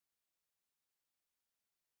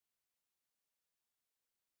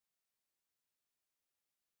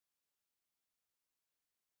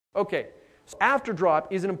Okay, so after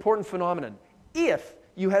drop is an important phenomenon. If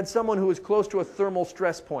you had someone who was close to a thermal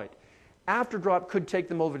stress point, after drop could take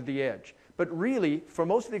them over to the edge. But really, for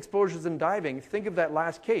most of the exposures in diving, think of that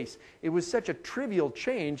last case. It was such a trivial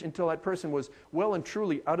change until that person was well and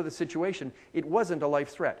truly out of the situation. It wasn't a life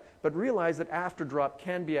threat. But realize that after drop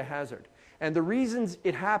can be a hazard. And the reasons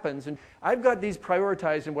it happens, and I've got these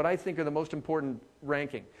prioritized in what I think are the most important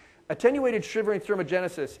ranking. Attenuated shivering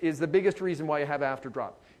thermogenesis is the biggest reason why you have after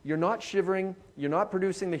drop. You're not shivering, you're not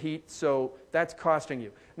producing the heat, so that's costing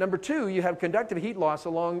you. Number two, you have conductive heat loss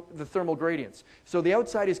along the thermal gradients. So the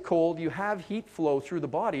outside is cold, you have heat flow through the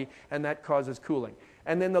body, and that causes cooling.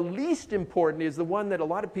 And then the least important is the one that a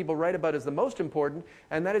lot of people write about as the most important,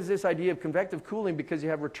 and that is this idea of convective cooling because you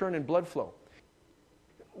have return in blood flow.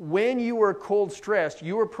 When you are cold stressed,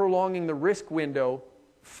 you are prolonging the risk window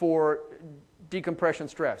for decompression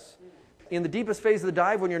stress. In the deepest phase of the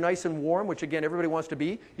dive, when you're nice and warm, which again everybody wants to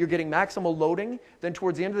be, you're getting maximal loading. Then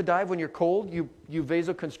towards the end of the dive, when you're cold, you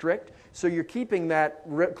vasoconstrict. So you're keeping that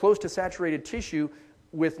close to saturated tissue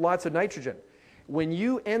with lots of nitrogen. When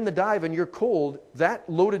you end the dive and you're cold, that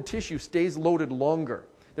loaded tissue stays loaded longer.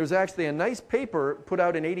 There's actually a nice paper put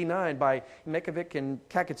out in '89 by Mekovic and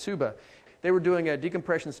Kakatsuba. They were doing a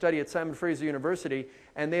decompression study at Simon Fraser University,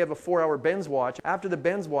 and they have a 4-hour Benz watch. After the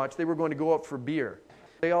Benz watch, they were going to go out for beer.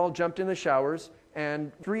 They all jumped in the showers,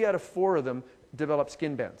 and 3 out of 4 of them developed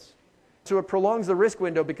skin bends. So it prolongs the risk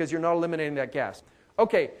window because you're not eliminating that gas.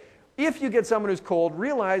 Okay, if you get someone who's cold,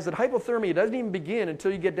 realize that hypothermia doesn't even begin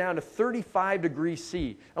until you get down to 35 degrees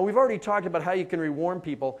C. And we've already talked about how you can rewarm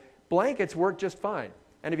people. Blankets work just fine.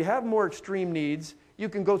 And if you have more extreme needs, you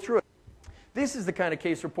can go through it. This is the kind of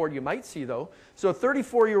case report you might see, though. So a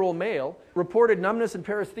 34-year-old male reported numbness and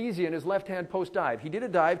paresthesia in his left hand post-dive. He did a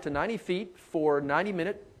dive to 90 feet for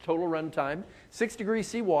 90-minute total run time, 6 degrees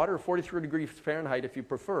C water, or 43 degrees Fahrenheit if you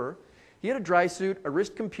prefer. He had a dry suit, a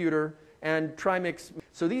wrist computer, and trimix.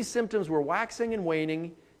 So these symptoms were waxing and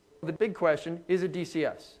waning. The big question, is it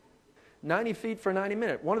DCS? 90 feet for 90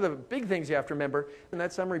 minutes. One of the big things you have to remember in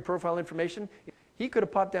that summary profile information, he could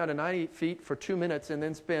have popped down to 90 feet for 2 minutes and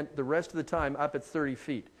then spent the rest of the time up at 30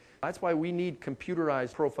 feet. That's why we need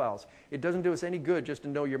computerized profiles. It doesn't do us any good just to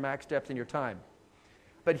know your max depth and your time.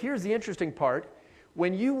 But here's the interesting part.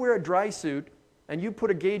 When you wear a dry suit and you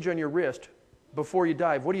put a gauge on your wrist before you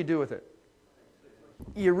dive, what do you do with it?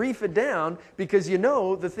 You reef it down because you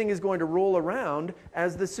know the thing is going to roll around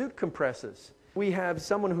as the suit compresses. We have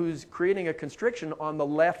someone who's creating a constriction on the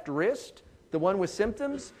left wrist, the one with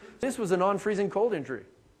symptoms. This was a non-freezing cold injury.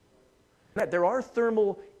 There are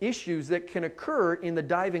thermal issues that can occur in the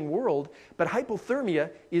diving world, but hypothermia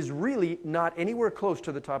is really not anywhere close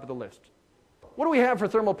to the top of the list. What do we have for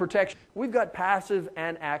thermal protection? We've got passive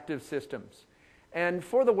and active systems. And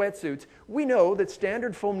for the wetsuits, we know that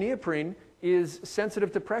standard foam neoprene is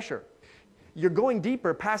sensitive to pressure. You're going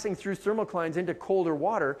deeper, passing through thermoclines into colder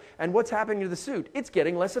water, and what's happening to the suit? It's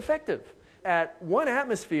getting less effective. At 1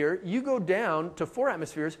 atmosphere, you go down to 4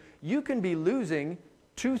 atmospheres, you can be losing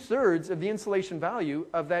 2/3 of the insulation value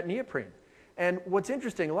of that neoprene. And what's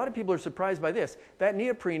interesting, a lot of people are surprised by this. That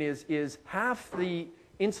neoprene is half the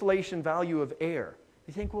insulation value of air.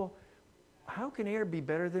 You think, well, how can air be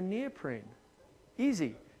better than neoprene?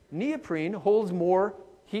 Easy. Neoprene holds more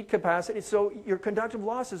heat capacity, so your conductive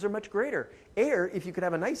losses are much greater. Air, if you could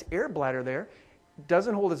have a nice air bladder there,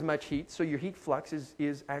 doesn't hold as much heat, so your heat flux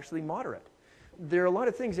is actually moderate. There are a lot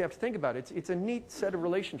of things you have to think about. It's a neat set of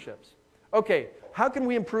relationships. Okay, how can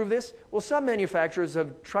we improve this? Well, some manufacturers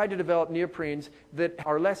have tried to develop neoprenes that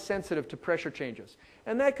are less sensitive to pressure changes.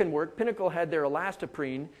 And that can work. Pinnacle had their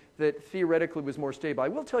elastoprene that theoretically was more stable. I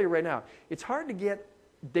will tell you right now, it's hard to get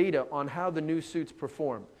data on how the new suits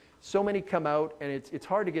perform. So many come out, and it's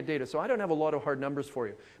hard to get data. So I don't have a lot of hard numbers for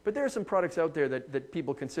you. But there are some products out there that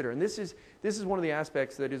people consider. And this is one of the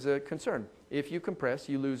aspects that is a concern. If you compress,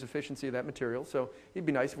 you lose efficiency of that material. So it'd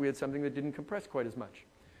be nice if we had something that didn't compress quite as much.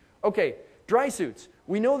 Okay, dry suits.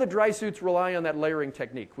 We know that dry suits rely on that layering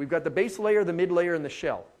technique. We've got the base layer, the mid layer, and the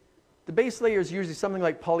shell. The base layer is usually something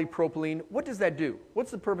like polypropylene. What does that do?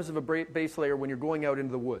 What's the purpose of a base layer when you're going out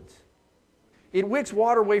into the woods? It wicks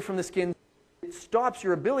water away from the skin. It stops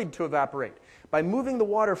your ability to evaporate. By moving the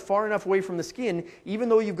water far enough away from the skin, even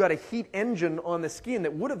though you've got a heat engine on the skin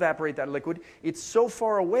that would evaporate that liquid, it's so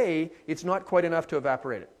far away, it's not quite enough to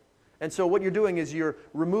evaporate it. And so what you're doing is you're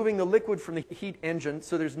removing the liquid from the heat engine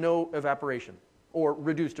so there's no evaporation or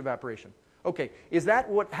reduced evaporation. Okay, is that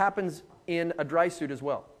what happens in a dry suit as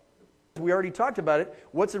well? We already talked about it.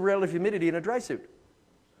 What's the relative humidity in a dry suit?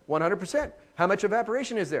 100%. How much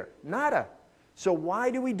evaporation is there? Nada. So why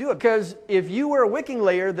do we do it? Because if you wear a wicking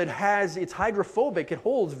layer that it's hydrophobic, it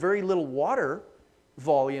holds very little water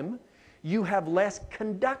volume, you have less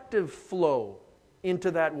conductive flow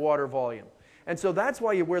into that water volume. And so that's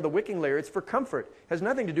why you wear the wicking layer. It's for comfort. It has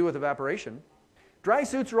nothing to do with evaporation. Dry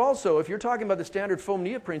suits are also, if you're talking about the standard foam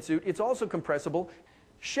neoprene suit, it's also compressible.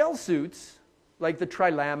 Shell suits, like the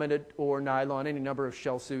trilaminate or nylon, any number of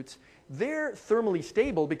shell suits, they're thermally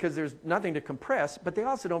stable because there's nothing to compress, but they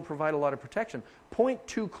also don't provide a lot of protection.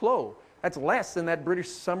 0.2 klo. That's less than that British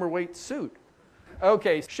summer weight suit.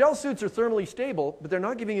 Okay, shell suits are thermally stable, but they're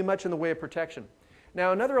not giving you much in the way of protection.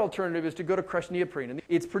 Now, another alternative is to go to crushed neoprene. And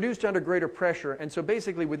it's produced under greater pressure, and so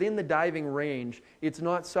basically within the diving range, it's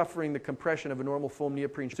not suffering the compression of a normal foam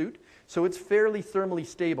neoprene suit, so it's fairly thermally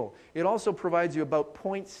stable. It also provides you about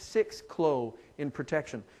 0.6 klo in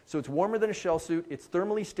protection. So it's warmer than a shell suit, it's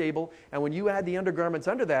thermally stable, and when you add the undergarments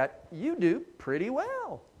under that, you do pretty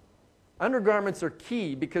well. Undergarments are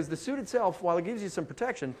key because the suit itself, while it gives you some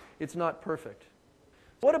protection, it's not perfect.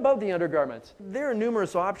 What about the undergarments? There are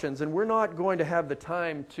numerous options, and we're not going to have the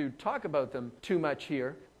time to talk about them too much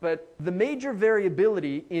here, but the major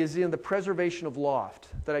variability is in the preservation of loft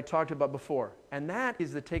that I talked about before, and that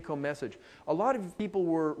is the take-home message. A lot of people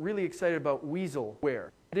were really excited about weasel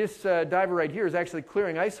wear. This diver right here is actually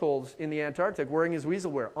clearing ice holes in the Antarctic wearing his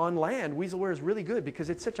weasel wear. On land, weasel wear is really good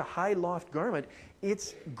because it's such a high loft garment.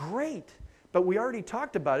 It's great, but we already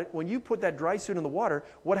talked about it. When you put that dry suit in the water,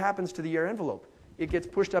 what happens to the air envelope? It gets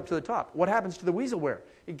pushed up to the top. What happens to the weasel wear?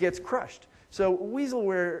 It gets crushed. So weasel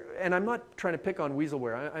wear, and I'm not trying to pick on weasel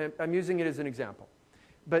wear, I'm using it as an example.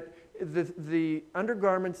 But the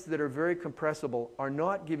undergarments that are very compressible are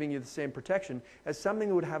not giving you the same protection as something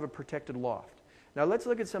that would have a protected loft. Now let's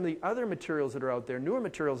look at some of the other materials that are out there, newer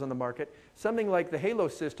materials on the market, something like the Halo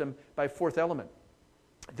system by Fourth Element.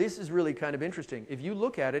 This is really kind of interesting. If you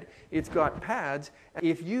look at it, it's got pads.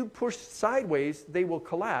 If you push sideways, they will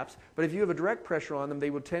collapse, but if you have a direct pressure on them,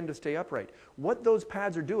 they will tend to stay upright. What those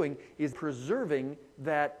pads are doing is preserving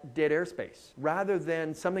that dead airspace, rather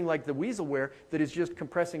than something like the weasel wear that is just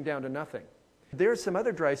compressing down to nothing. There are some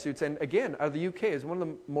other dry suits, and again, out of the UK is one of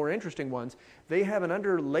the more interesting ones. They have an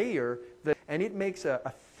under layer, and it makes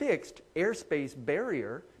a fixed airspace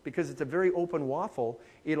barrier because it's a very open waffle.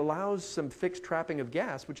 It allows some fixed trapping of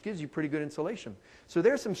gas, which gives you pretty good insulation. So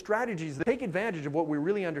there are some strategies that take advantage of what we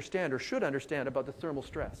really understand or should understand about the thermal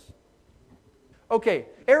stress. Okay,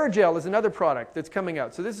 aerogel is another product that's coming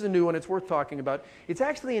out. So this is a new one. It's worth talking about. It's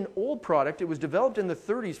actually an old product. It was developed in the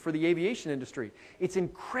 30s for the aviation industry. It's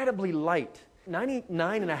incredibly light.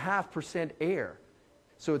 99.5% air.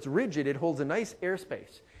 So it's rigid, it holds a nice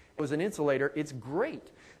airspace. As an insulator, it's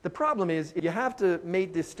great. The problem is you have to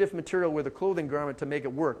make this stiff material with a clothing garment to make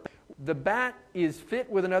it work. The bat is fit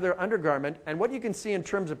with another undergarment, and what you can see in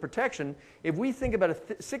terms of protection, if we think about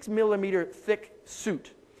a 6 millimeter thick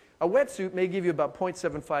suit, a wetsuit may give you about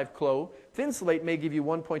 0.75 klo, Thinsulate may give you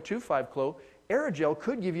 1.25 klo, aerogel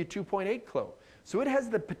could give you 2.8 klo. So it has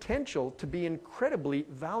the potential to be incredibly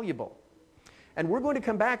valuable. And we're going to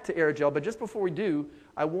come back to aerogel, but just before we do,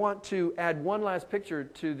 I want to add one last picture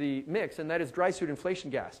to the mix, and that is dry suit inflation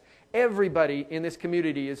gas. Everybody in this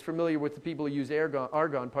community is familiar with the people who use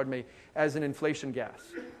argon, as an inflation gas.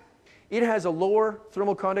 It has a lower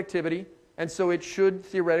thermal conductivity, and so it should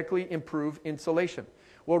theoretically improve insulation.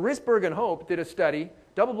 Well, Risberg and Hope did a study,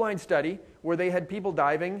 double-blind study, where they had people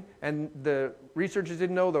diving, and the researchers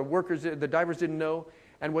didn't know, the divers didn't know.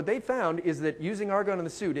 And what they found is that using argon in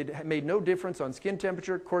the suit, it made no difference on skin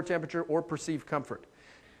temperature, core temperature, or perceived comfort.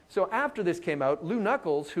 So after this came out, Lou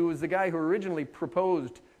Knuckles, who was the guy who originally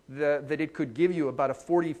proposed that it could give you about a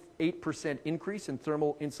 48% increase in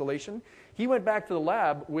thermal insulation, he went back to the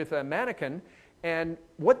lab with a mannequin, and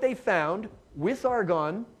what they found, with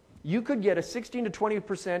argon, you could get a 16 to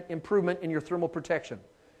 20% improvement in your thermal protection,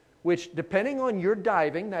 which, depending on your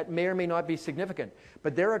diving, that may or may not be significant.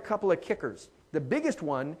 But there are a couple of kickers. The biggest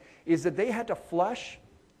one is that they had to flush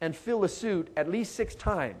and fill the suit at least 6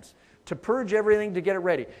 times to purge everything to get it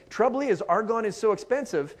ready. Trouble is, argon is so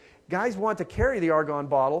expensive, guys want to carry the argon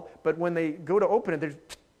bottle, but when they go to open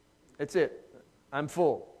it, that's it, I'm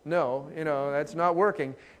full. No, that's not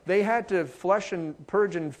working. They had to flush and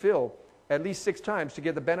purge and fill at least 6 times to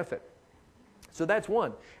get the benefit. So that's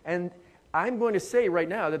one. And I'm going to say right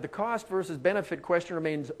now that the cost versus benefit question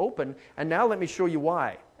remains open, and now let me show you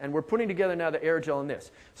why. And we're putting together now the aerogel in this.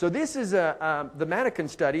 So this is the mannequin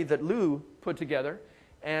study that Lou put together.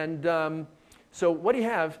 And so what do you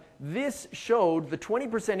have? This showed the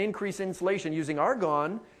 20% increase in insulation using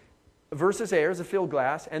argon versus air as a filled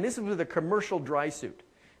glass, and this is with a commercial dry suit.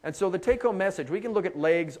 And so the take-home message, we can look at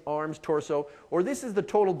legs, arms, torso, or this is the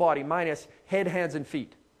total body minus head, hands, and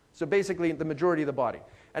feet. So basically the majority of the body.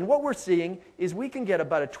 And what we're seeing is we can get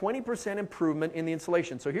about a 20% improvement in the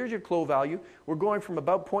insulation. So here's your Clo value. We're going from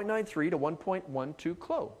about 0.93 to 1.12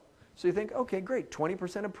 Clo. So you think, okay, great,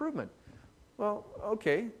 20% improvement. Well,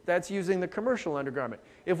 okay, that's using the commercial undergarment.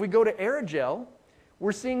 If we go to aerogel,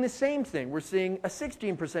 we're seeing the same thing. We're seeing a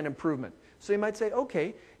 16% improvement. So you might say,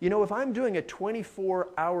 okay, you know, if I'm doing a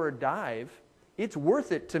 24-hour dive, it's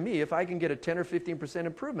worth it to me if I can get a 10 or 15%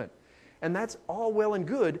 improvement. And that's all well and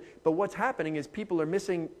good, but what's happening is people are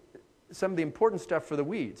missing some of the important stuff for the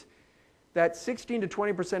weeds. That 16 to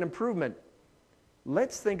 20% improvement,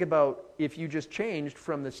 let's think about if you just changed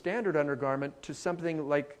from the standard undergarment to something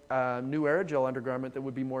like a new aerogel undergarment that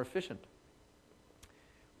would be more efficient.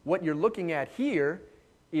 What you're looking at here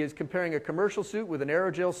is comparing a commercial suit with an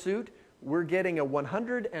aerogel suit. We're getting a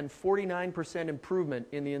 149% improvement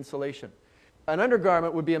in the insulation. An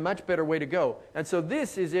undergarment would be a much better way to go. And so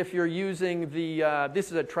this is if you're using the,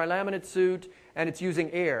 this is a trilaminate suit and it's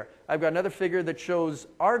using air. I've got another figure that shows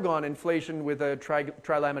argon inflation with a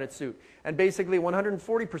trilaminate suit. And basically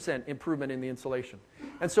 140% improvement in the insulation.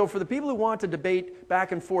 And so for the people who want to debate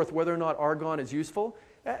back and forth whether or not argon is useful,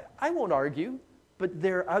 I won't argue, but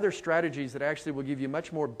there are other strategies that actually will give you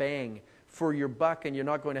much more bang for your buck and you're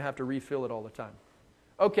not going to have to refill it all the time.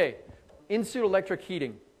 Okay, in-suit electric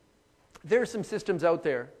heating. There are some systems out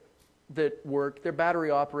there that work. They're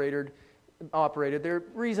battery operated. They're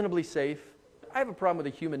reasonably safe. I have a problem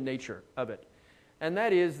with the human nature of it. And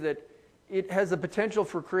that is that it has the potential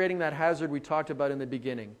for creating that hazard we talked about in the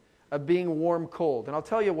beginning of being warm-cold. And I'll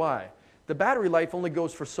tell you why. The battery life only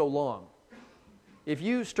goes for so long. If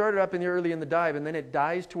you start it up early in the dive and then it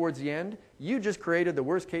dies towards the end, you just created the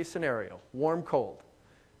worst-case scenario, warm-cold.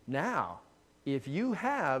 Now, if you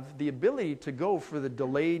have the ability to go for the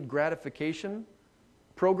delayed gratification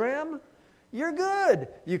program, you're good.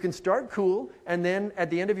 You can start cool, and then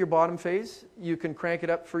at the end of your bottom phase, you can crank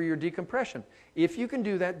it up for your decompression. If you can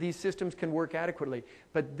do that, these systems can work adequately.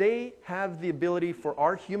 But they have the ability for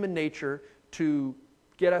our human nature to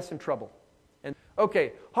get us in trouble. And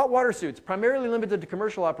okay, hot water suits, primarily limited to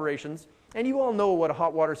commercial operations. And you all know what a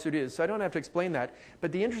hot water suit is, so I don't have to explain that.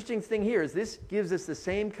 But the interesting thing here is this gives us the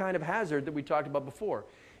same kind of hazard that we talked about before.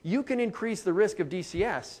 You can increase the risk of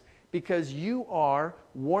DCS because you are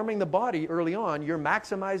warming the body early on. You're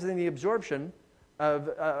maximizing the absorption of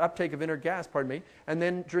uptake of inert gas, and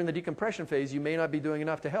then during the decompression phase, you may not be doing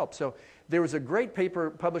enough to help. So there was a great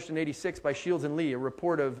paper published in '86 by Shields and Lee, a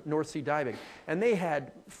report of North Sea diving, and they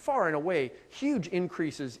had far and away huge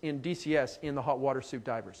increases in DCS in the hot water suit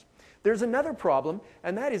divers. There's another problem,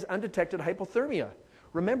 and that is undetected hypothermia.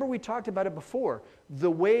 Remember we talked about it before.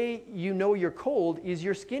 The way you know you're cold is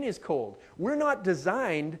your skin is cold. We're not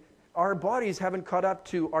designed, our bodies haven't caught up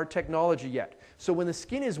to our technology yet. So when the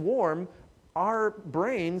skin is warm, our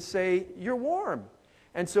brains say, you're warm.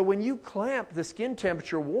 And so when you clamp the skin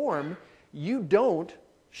temperature warm, you don't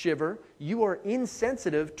shiver. You are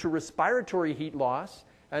insensitive to respiratory heat loss.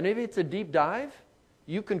 And if it's a deep dive,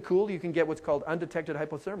 you can cool, you can get what's called undetected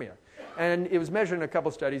hypothermia. And it was measured in a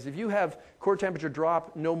couple studies. If you have core temperature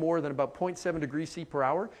drop no more than about 0.7 degrees C per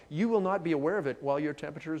hour, you will not be aware of it while your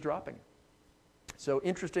temperature is dropping. So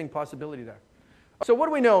interesting possibility there. So what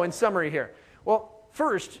do we know in summary here? Well,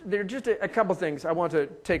 first, there are just a couple things I want to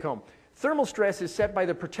take home. Thermal stress is set by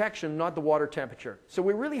the protection, not the water temperature. So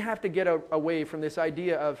we really have to get away from this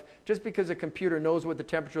idea of just because a computer knows what the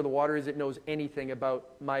temperature of the water is, it knows anything about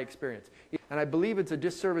my experience. And I believe it's a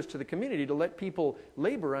disservice to the community to let people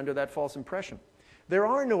labor under that false impression. There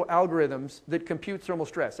are no algorithms that compute thermal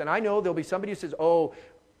stress. And I know there'll be somebody who says, oh,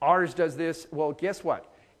 ours does this. Well, guess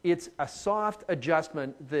what? It's a soft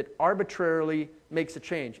adjustment that arbitrarily makes a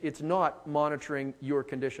change. It's not monitoring your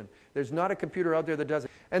condition. There's not a computer out there that does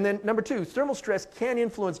it. And then number two, thermal stress can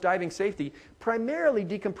influence diving safety, primarily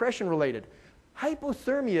decompression related.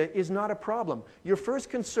 Hypothermia is not a problem. Your first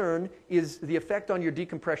concern is the effect on your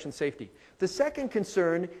decompression safety. The second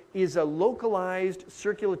concern is a localized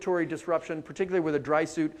circulatory disruption, particularly with a dry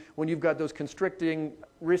suit when you've got those constricting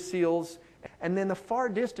wrist seals. And then the far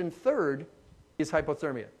distant third is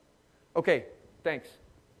hypothermia. Okay, thanks.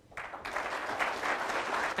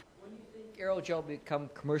 When do you think aerogel will become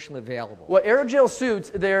commercially available? Well, aerogel suits,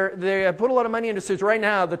 they put a lot of money into suits. Right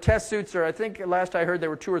now, the test suits are, I think last I heard, they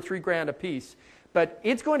were $2 or $3 grand a piece. But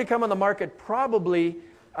it's going to come on the market probably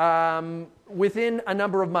within a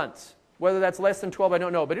number of months. Whether that's less than 12, I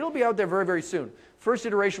don't know. But it'll be out there very, very soon. First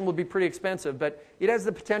iteration will be pretty expensive, but it has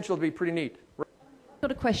the potential to be pretty neat. I've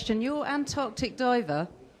got a question. Your Antarctic diver,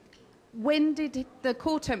 When did the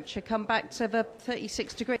core temperature come back to the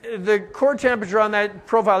 36 degrees? The core temperature on that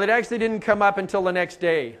profile, it actually didn't come up until the next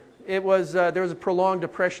day. It was, there was a prolonged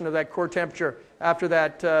depression of that core temperature after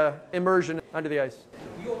that immersion under the ice.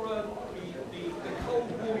 Your, the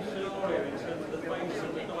cold warm scenario in terms of the base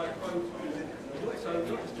and the diaphragm, so not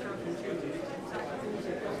just counterintuitive, it's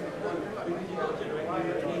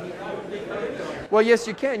Well, yes,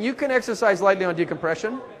 you can. You can exercise lightly on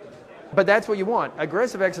decompression, but that's what you want.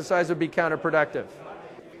 Aggressive exercise would be counterproductive.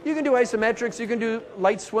 You can do isometrics. You can do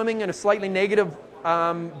light swimming in a slightly negative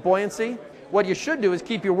buoyancy. What you should do is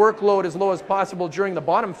keep your workload as low as possible during the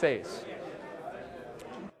bottom phase.